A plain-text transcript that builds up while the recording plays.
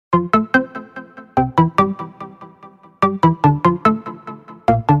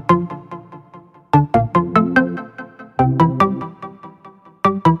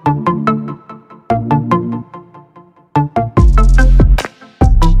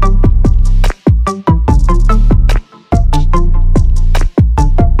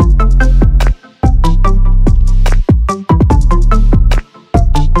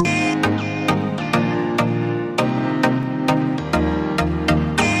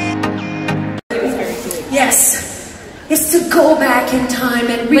Yes, it's to go back in time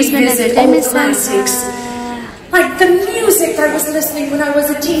and revisit old classics. Like the music I was listening when I was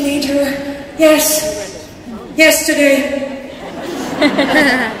a teenager. Yes, yesterday.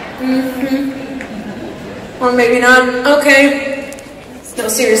 Or maybe not. Okay. No,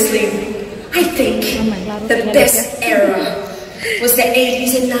 seriously. I think the best era was the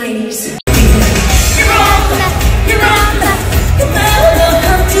 80s and 90s.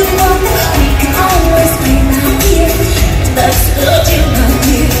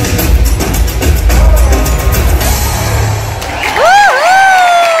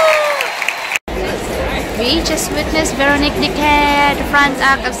 We just witnessed Veronique Decay, the front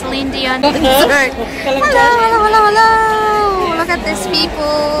act of Celine Dion concert. Hello, hello, hello, hello! Look at these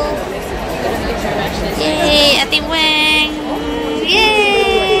people! Yay, Ate Wang!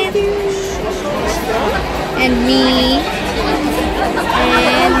 Yay! And me.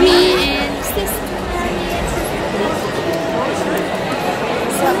 And me. And sister.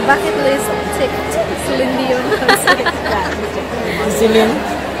 So, bucket list tick Celine Dion concert. Celine.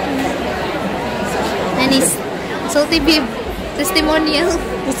 And his salty beef testimonial.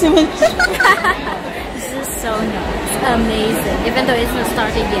 This is so nice. Amazing. Even though it's not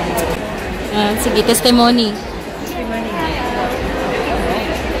started yet. Sige, testimony. It's been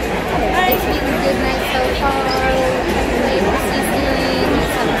a good night so far.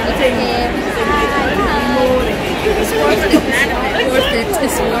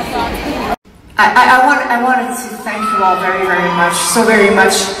 I wanted to thank you all very, very much, so very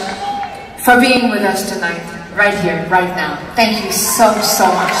much, for being with us tonight, right here, right now. Thank you so, so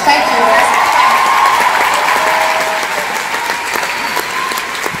much. Thank you.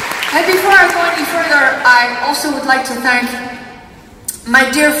 And before I go any further, I also would like to thank my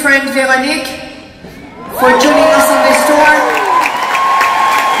dear friend Veronique for joining us on this tour.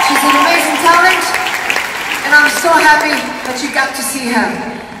 She's an amazing talent, and I'm so happy that you got to see her.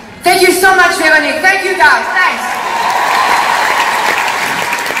 Thank you so much, Veronique. Thank you, guys. Thanks.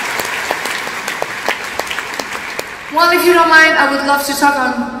 Well, if you don't mind, I would love to talk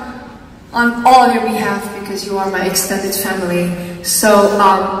on all of your behalf because you are my extended family. So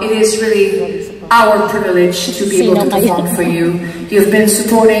it is really our privilege to be able to perform for you. You've been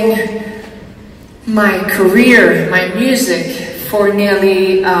supporting my career, my music for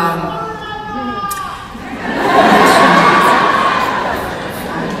nearly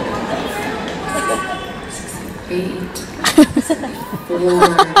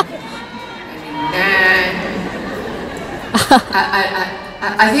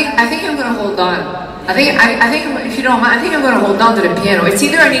I think I'm gonna hold on. I think if you don't mind, I think I'm gonna hold on to the piano. It's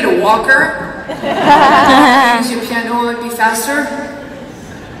either I need a walker, use your piano and be faster.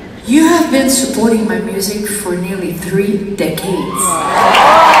 You have been supporting my music for nearly 3 decades.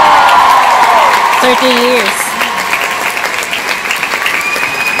 30 years.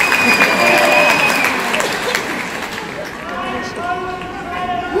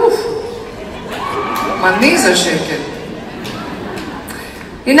 My knees are shaking.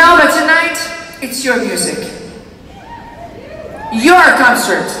 You know, but tonight, it's your music. Your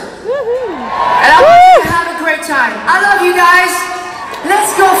concert. And I want you to have a great time. I love you guys.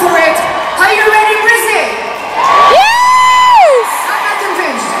 Let's go for it. Are you ready, Brisbane? Yes! I'm not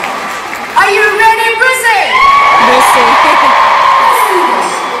convinced. Are you ready, Brisbane?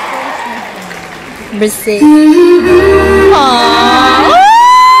 Brisbane. Brisbane. Aww.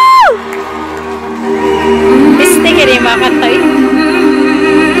 Stick it in my hand.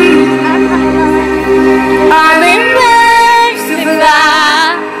 I'm in Brisbane.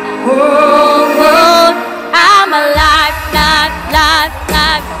 I'm alive, live.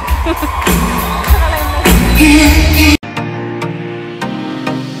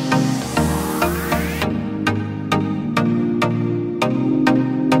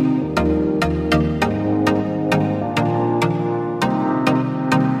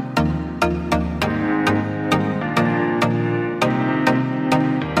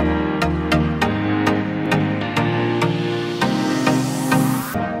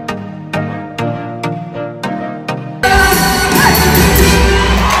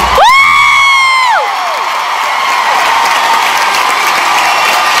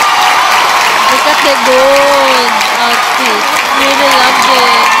 good outfit. Really loved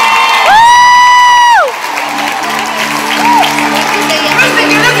it. Brisbane,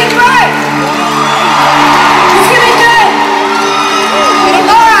 you're looking great! You're feeling good!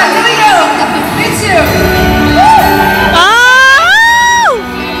 Alright, here we go! Me too! Oh!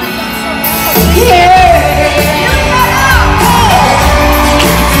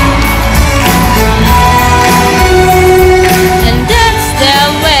 And that's the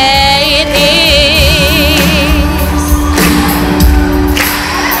way it is.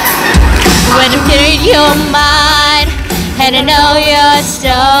 When I'm clearing your mind and I know your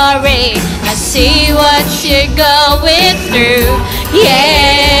story, I see what you're going through.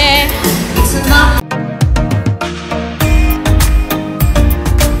 Yeah. It's enough.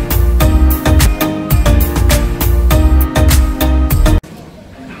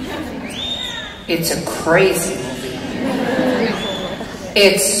 It's a crazy movie.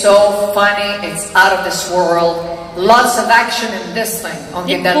 It's so funny, it's out of this world. Lots of action in this thing.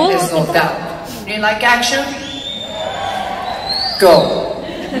 Okay, that is no doubt. You like action? Go.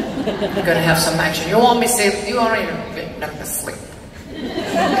 You're gonna have some action. You won't be safe. You won't even be enough to sleep.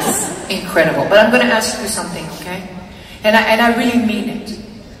 It's incredible. But I'm gonna ask you something, okay? And I really mean it.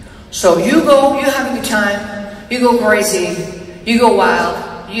 So you go, you have a good time, you go crazy, you go wild,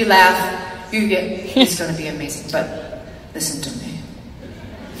 you laugh. It's gonna be amazing, but listen to me.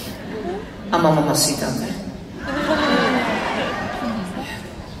 I'm a mamacita, okay?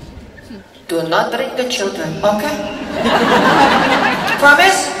 Do not bring the children, okay?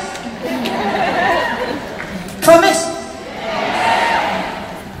 Promise? Promise?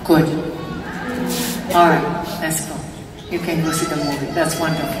 Good. Alright, let's go. You can go see the movie. That's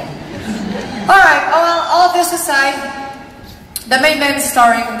wonderful. Alright, well, all this aside, the main man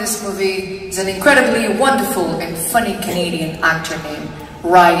starring in this movie is an incredibly wonderful and funny Canadian actor named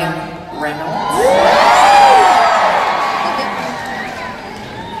Ryan Reynolds.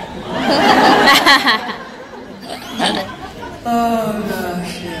 Oh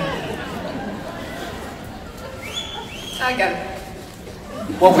gosh, yeah. I got it.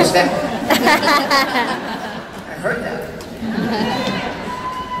 What was that? I heard that.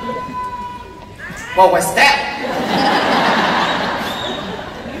 What was that?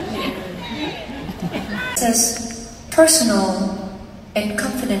 It says, personal and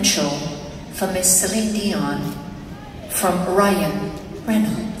confidential from Miss Celine Dion from Ryan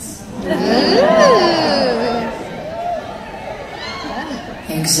Reynolds.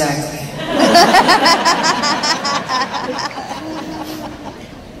 Exactly.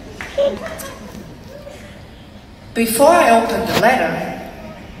 Before I opened the letter,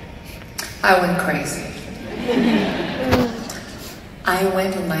 I went crazy. I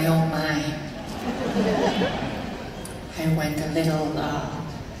went in my own mind. I went a little,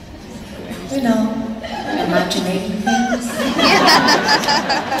 imagining things.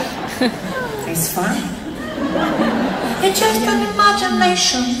 It's fun. It's just an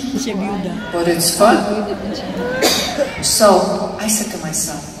imagination. But it's fun. So I said to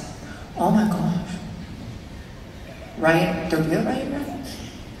myself, oh my gosh. Ryan, the real Ryan Reynolds?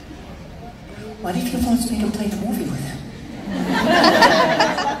 What if he wants me to play the movie with him?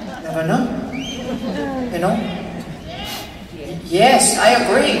 Never know. You know? Yes, I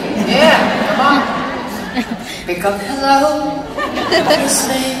agree. Yeah, come on. Pick up hello. His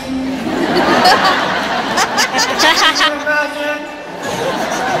name.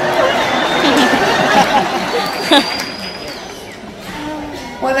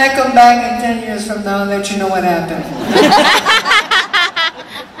 When I come back in 10 years from now, I'll let you know what happened.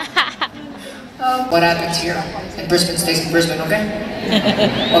 What happens here in Brisbane stays in Brisbane, okay?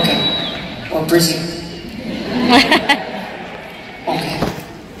 Okay. Or Brisbane. Okay.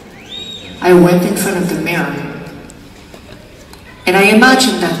 I went in front of the mirror and I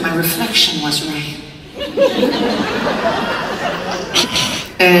imagined that my reflection was right.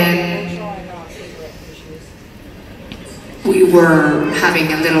 And we were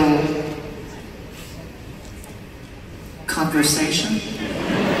having a little conversation.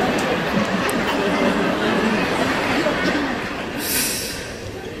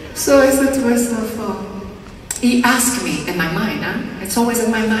 So I said to myself, he asked me in my mind, huh? It's always in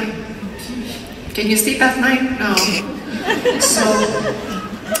my mind. Can you sleep at night? No. So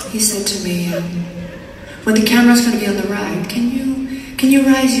he said to me, when the camera's going to be on the right, can you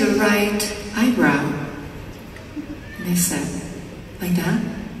raise your right eyebrow? And I said, like that?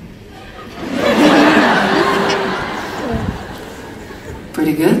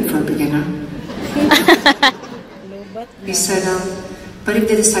 Pretty good for a beginner. He said, but if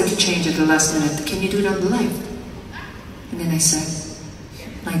they decide to change at the last minute, can you do it on the left? And then I said,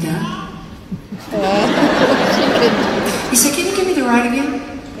 like that? He said, can you give me the right again?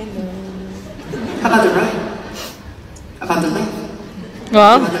 How about the right? How about the left? Wow.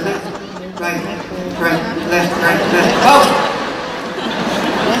 How about the left? Right, left. Oh!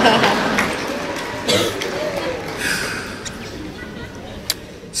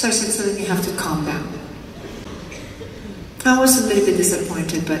 So I said, Celine, you have to calm down. I was a little bit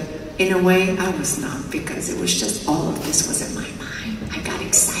disappointed, but in a way I was not, because it was just all of this was in my mind. I got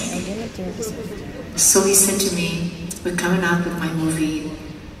excited. So he said to me, we're coming out with my movie,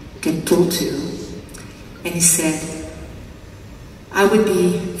 Get Pulled To, and he said, I would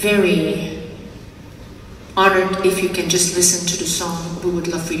be very honored if you can just listen to the song. We would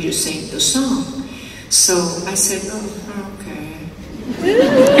love for you to sing the song. So I said, oh, okay.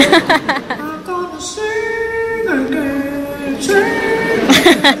 I'm gonna sing again,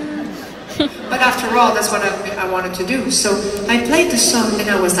 But after all, that's what I wanted to do. So I played the song and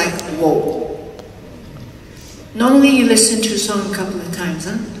I was like, whoa. Normally you listen to a song a couple of times,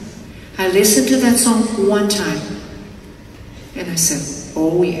 huh? I listened to that song one time. And I said,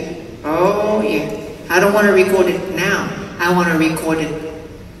 oh yeah, oh yeah. I don't want to record it now. I want to record it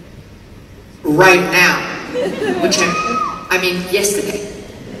right now. Which I mean yesterday.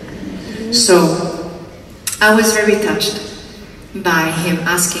 So I was very touched by him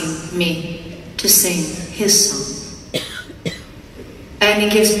asking me to sing his song. And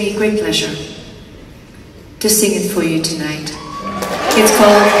it gives me great pleasure to sing it for you tonight. It's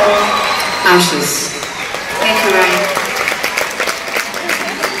called Ashes. Thank you, Ryan.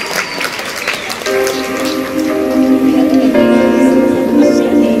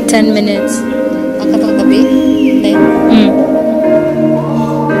 10 minutes.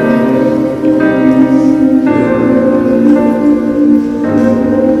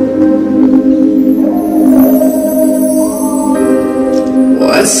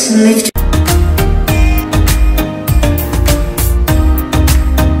 What's left?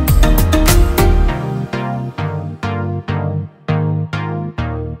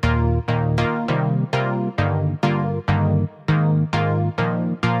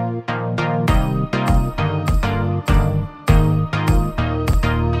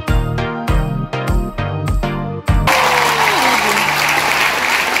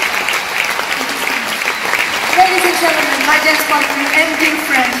 Ladies and gentlemen, my dance partner and dear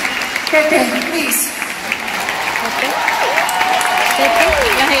friend, Pepe, please. Pepe?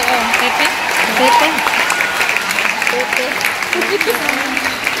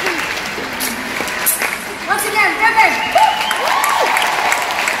 Once again, Pepe.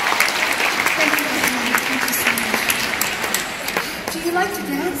 Do you like to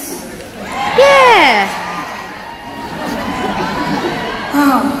dance? Yeah!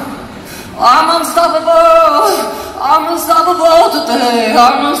 Oh. I'm unstoppable! I'm unstoppable today!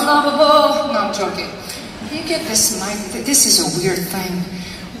 I'm unstoppable! No, I'm joking. You get this mic. This is a weird thing.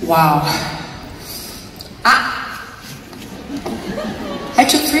 Wow. I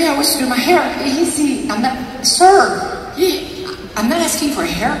took 3 hours to do my hair. Easy. I'm not, sir. I'm not asking for a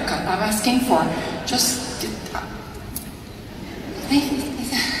haircut. I'm asking for just.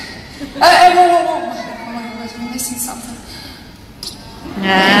 Whoa. I'm missing something.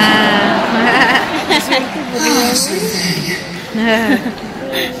 Sweet thing.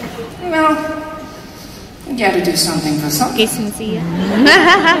 Well, you gotta do something for something.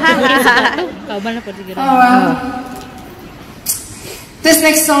 Oh well. This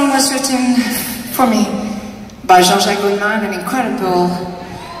next song was written for me by Jean-Jacques Goldman, an incredible,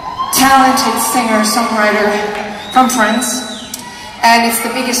 talented singer-songwriter from France. And it's the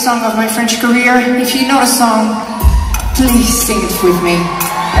biggest song of my French career. If you know the song, please sing it with me.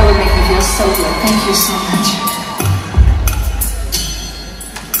 That would make me feel so good. Thank you so much.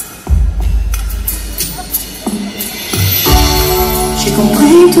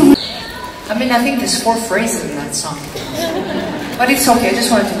 I mean, I think there's 4 phrases in that song. But it's okay, I just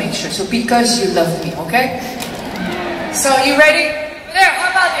wanted to make sure. So, because you love me, okay? So, you ready? There, how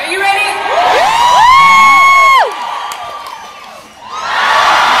about you? Are you ready?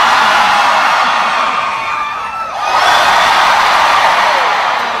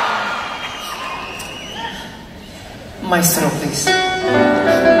 Maestro, please.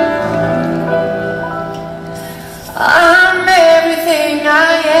 I'm everything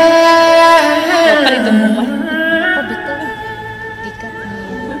I am.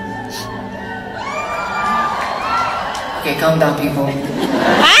 Okay, calm down, people.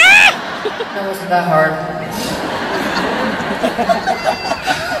 That wasn't that hard.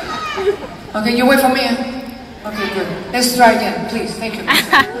 Okay, you wait for me. Okay, good. Let's try again, please. Thank you.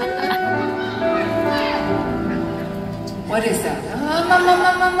 What is that?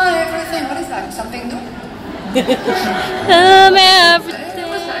 Mama, everything. What is that? Something new? Everything.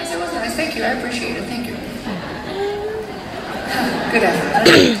 It was nice. It was nice. Thank you. I appreciate it. Thank you. Good effort.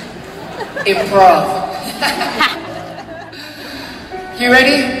 Improv. You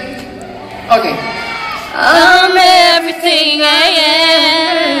ready? Okay. I'm everything I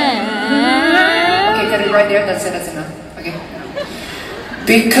am. Okay, got it right there. That's it. That's enough. Okay.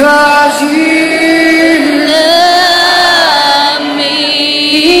 Because you Love me.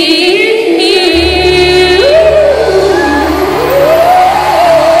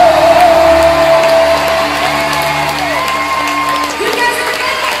 You guys are the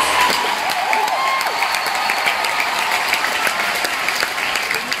best.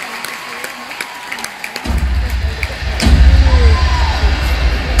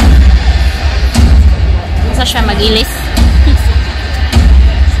 Masa siya mag-ilis?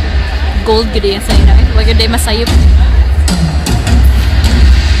 Gold gud yan sa ina. Wag gud masayop.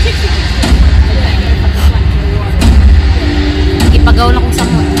 Ipagaw na kung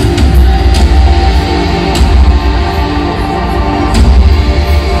samot.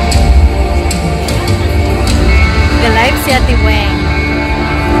 Ga-live si Ate Weng.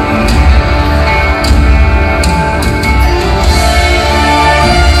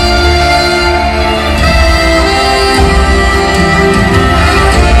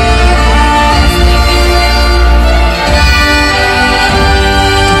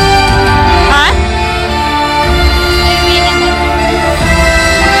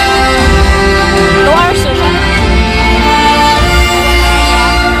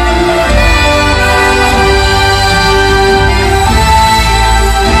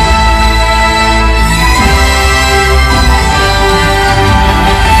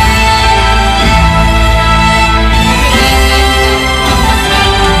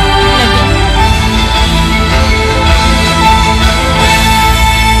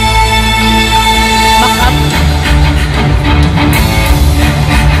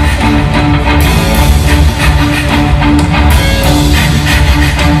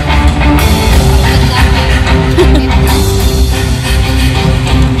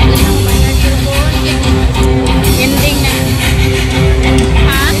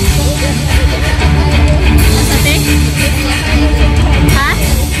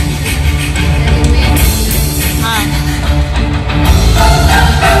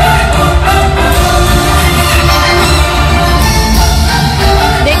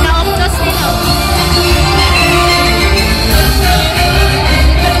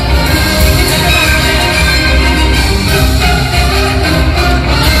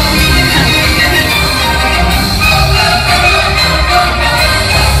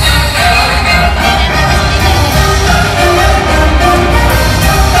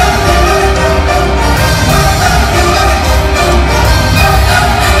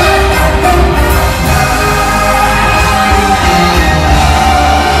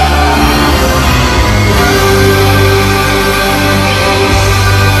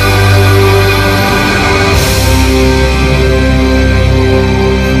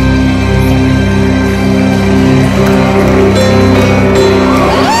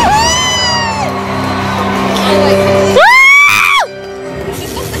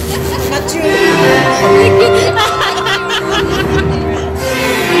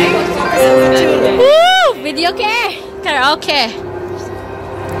 Karaoke.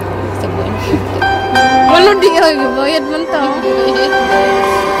 Walo di ay bayad man to.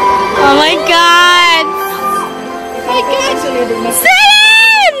 Oh my God! Oh my God! Celine!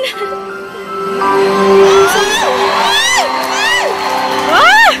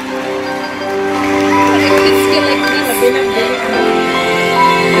 Ah!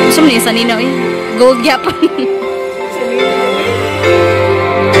 Gusto mo niya sa nino eh. Gold gap.